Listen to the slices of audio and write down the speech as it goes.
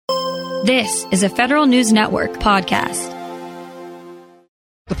This is a Federal News Network podcast.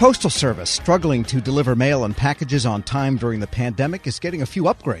 The Postal Service, struggling to deliver mail and packages on time during the pandemic, is getting a few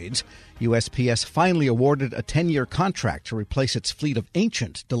upgrades. USPS finally awarded a 10-year contract to replace its fleet of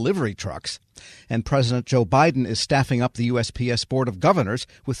ancient delivery trucks. And President Joe Biden is staffing up the USPS Board of Governors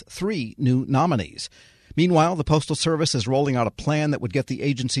with 3 new nominees. Meanwhile, the Postal Service is rolling out a plan that would get the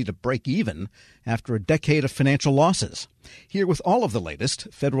agency to break even after a decade of financial losses. Here with all of the latest,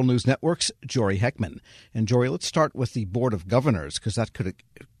 Federal News Network's Jory Heckman. And Jory, let's start with the Board of Governors, because that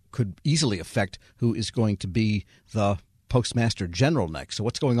could easily affect who is going to be the Postmaster General next. So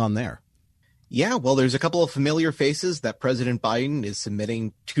what's going on there? Yeah, well, there's a couple of familiar faces that President Biden is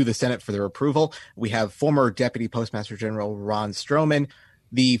submitting to the Senate for their approval. We have former Deputy Postmaster General Ron Stroman,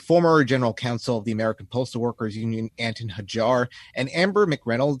 the former General Counsel of the American Postal Workers Union, Anton Hajar, and Amber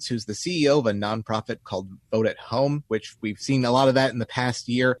McReynolds, who's the CEO of a nonprofit called Vote at Home, which we've seen a lot of that in the past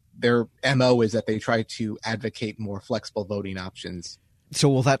year. Their MO is that they try to advocate more flexible voting options. So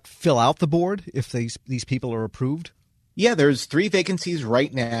will that fill out the board if these people are approved? Yeah, there's 3 vacancies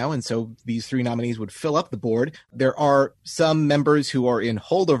right now, and so these 3 nominees would fill up the board. There are some members who are in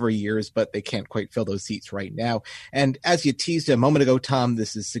holdover years, but they can't quite fill those seats right now. And as you teased a moment ago, Tom,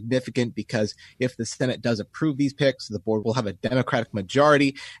 this is significant because if the Senate does approve these picks, the board will have a Democratic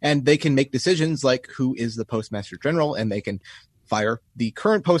majority, and they can make decisions like who is the Postmaster General, and they can fire the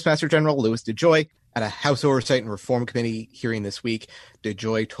current Postmaster General, Louis DeJoy. At a House Oversight and Reform Committee hearing this week,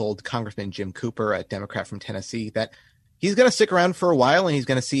 DeJoy told Congressman Jim Cooper, a Democrat from Tennessee, that he's going to stick around for a while and he's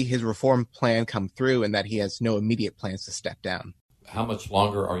going to see his reform plan come through and that he has no immediate plans to step down. How much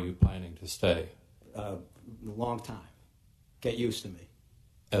longer are you planning to stay? A long time. Get used to me.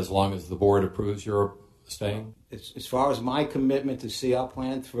 As long as the board approves your staying? As far as my commitment to see our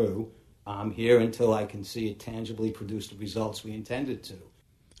plan through, I'm here until I can see it tangibly produce the results we intended to.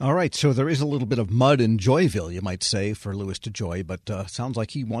 All right, so there is a little bit of mud in Joyville, you might say, for Louis DeJoy, but sounds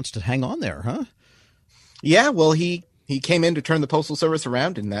like he wants to hang on there, huh? Yeah, well, he came in to turn the Postal Service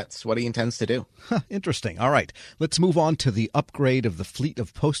around, and that's what he intends to do. Interesting. All right, let's move on to the upgrade of the fleet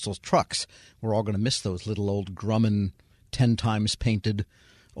of postal trucks. We're all going to miss those little old Grumman 10 times painted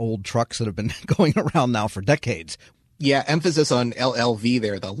old trucks that have been going around now for decades. Yeah, emphasis on LLV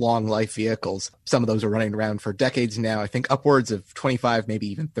there, the long life vehicles. Some of those are running around for decades now, I think upwards of 25, maybe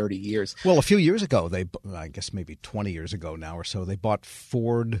even 30 years. Well, a few years ago, I guess maybe 20 years ago now or so, they bought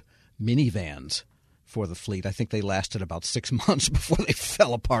Ford minivans for the fleet. I think they lasted about 6 months before they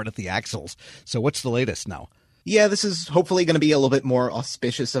fell apart at the axles. So what's the latest now? Yeah, this is hopefully going to be a little bit more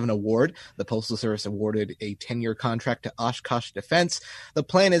auspicious of an award. The Postal Service awarded a 10-year contract to Oshkosh Defense. The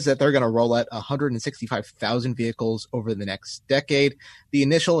plan is that they're going to roll out 165,000 vehicles over the next decade. The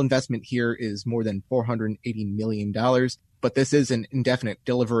initial investment here is more than $480 million. But this is an indefinite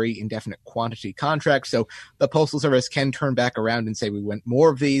delivery, indefinite quantity contract. So the Postal Service can turn back around and say we want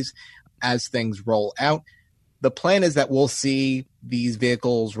more of these as things roll out. The plan is that we'll see these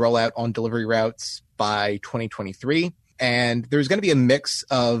vehicles roll out on delivery routes by 2023. And there's going to be a mix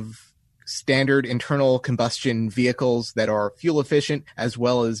of standard internal combustion vehicles that are fuel efficient, as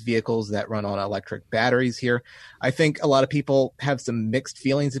well as vehicles that run on electric batteries here. I think a lot of people have some mixed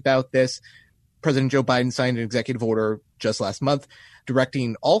feelings about this. President Joe Biden signed an executive order just last month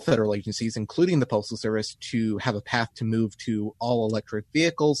directing all federal agencies, including the Postal Service, to have a path to move to all electric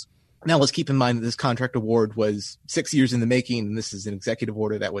vehicles. Now, let's keep in mind that this contract award was 6 years in the making, and this is an executive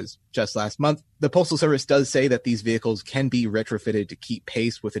order that was just last month. The Postal Service does say that these vehicles can be retrofitted to keep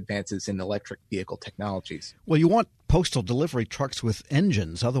pace with advances in electric vehicle technologies. Well, you want postal delivery trucks with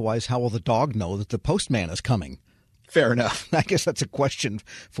engines. Otherwise, how will the dog know that the postman is coming? Fair enough. I guess that's a question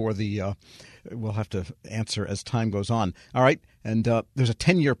for we'll have to answer as time goes on. All right, and there's a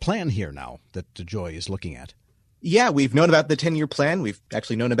 10-year plan here now that DeJoy is looking at. Yeah, we've known about the 10-year plan. We've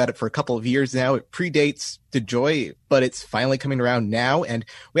actually known about it for a couple of years now. It predates DeJoy, but it's finally coming around now. And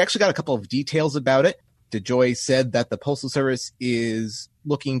we actually got a couple of details about it. DeJoy said that the Postal Service is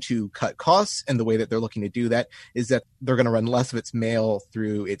looking to cut costs, and the way that they're looking to do that is that they're going to run less of its mail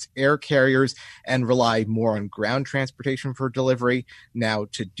through its air carriers and rely more on ground transportation for delivery. Now,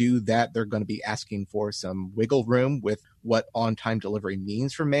 to do that, they're going to be asking for some wiggle room with what on-time delivery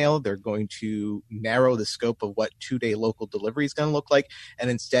means for mail. They're going to narrow the scope of what 2-day local delivery is going to look like and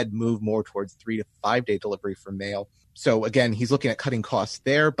instead move more towards 3 to 5 day delivery for mail. So again, he's looking at cutting costs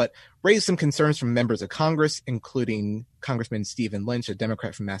there, but raised some concerns from members of Congress, including Congressman Stephen Lynch, a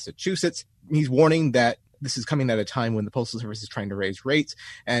Democrat from Massachusetts. He's warning that this is coming at a time when the Postal Service is trying to raise rates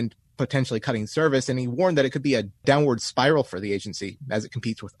and potentially cutting service. And he warned that it could be a downward spiral for the agency as it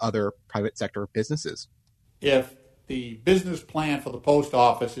competes with other private sector businesses. If the business plan for the post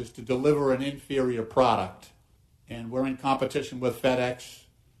office is to deliver an inferior product. And we're in competition with FedEx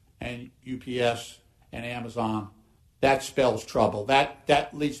and UPS and Amazon. That spells trouble.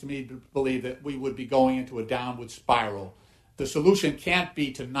 That leads me to believe that we would be going into a downward spiral. The solution can't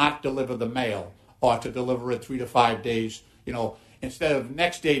be to not deliver the mail or to deliver it 3 to 5 days, instead of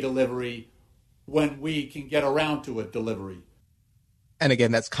next day delivery when we can get around to a delivery. And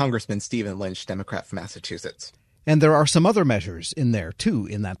again, that's Congressman Stephen Lynch, Democrat from Massachusetts. And there are some other measures in there, too,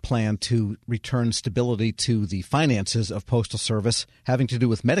 in that plan to return stability to the finances of Postal Service having to do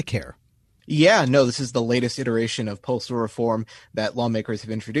with Medicare. Yeah, no, this is the latest iteration of postal reform that lawmakers have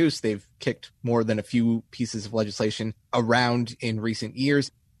introduced. They've kicked more than a few pieces of legislation around in recent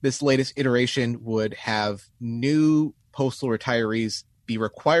years. This latest iteration would have new postal retirees be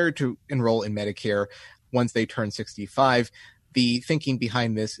required to enroll in Medicare once they turn 65. The thinking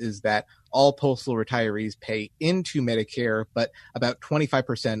behind this is that all postal retirees pay into Medicare, but about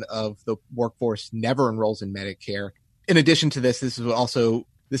 25% of the workforce never enrolls in Medicare. In addition to this, this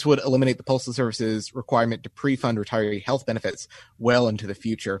would eliminate the Postal Service's requirement to pre-fund retiree health benefits well into the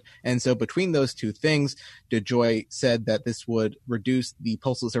future. And so between those two things, DeJoy said that this would reduce the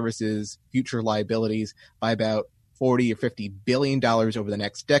Postal Service's future liabilities by about $40 or $50 billion over the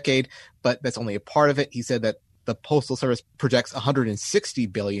next decade. But that's only a part of it. He said that the Postal Service projects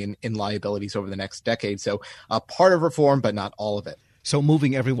 $160 billion in liabilities over the next decade. So a part of reform, but not all of it. So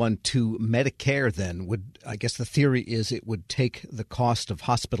moving everyone to Medicare then I guess the theory is it would take the cost of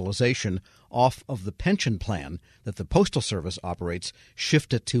hospitalization off of the pension plan that the Postal Service operates,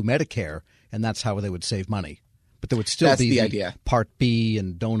 shift it to Medicare, and that's how they would save money. But there would still be the idea. Part B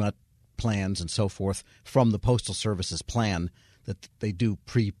and donut plans and so forth from the Postal Service's plan that they do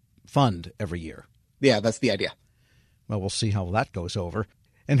pre-fund every year. Yeah, that's the idea. Well, we'll see how that goes over.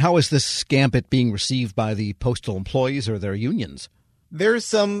 And how is this gambit being received by the postal employees or their unions? There's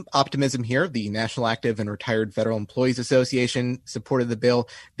some optimism here. The National Active and Retired Federal Employees Association supported the bill.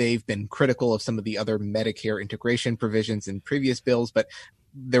 They've been critical of some of the other Medicare integration provisions in previous bills, but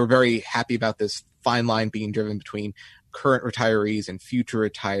they were very happy about this fine line being driven between current retirees and future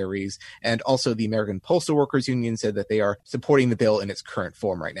retirees. And also the American Postal Workers Union said that they are supporting the bill in its current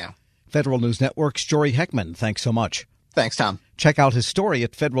form right now. Federal News Network's Jory Heckman, thanks so much. Thanks, Tom. Check out his story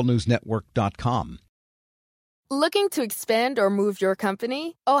at federalnewsnetwork.com. Looking to expand or move your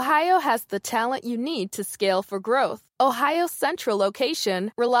company? Ohio has the talent you need to scale for growth. Ohio's central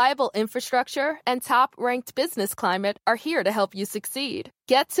location, reliable infrastructure, and top-ranked business climate are here to help you succeed.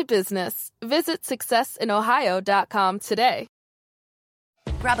 Get to business. Visit successinohio.com today.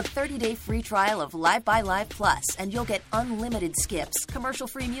 Grab a 30-day free trial of Live by Live Plus, and you'll get unlimited skips,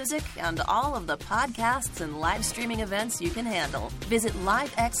 commercial-free music, and all of the podcasts and live streaming events you can handle. Visit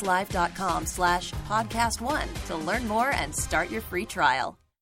livexlive.com/podcast1 to learn more and start your free trial.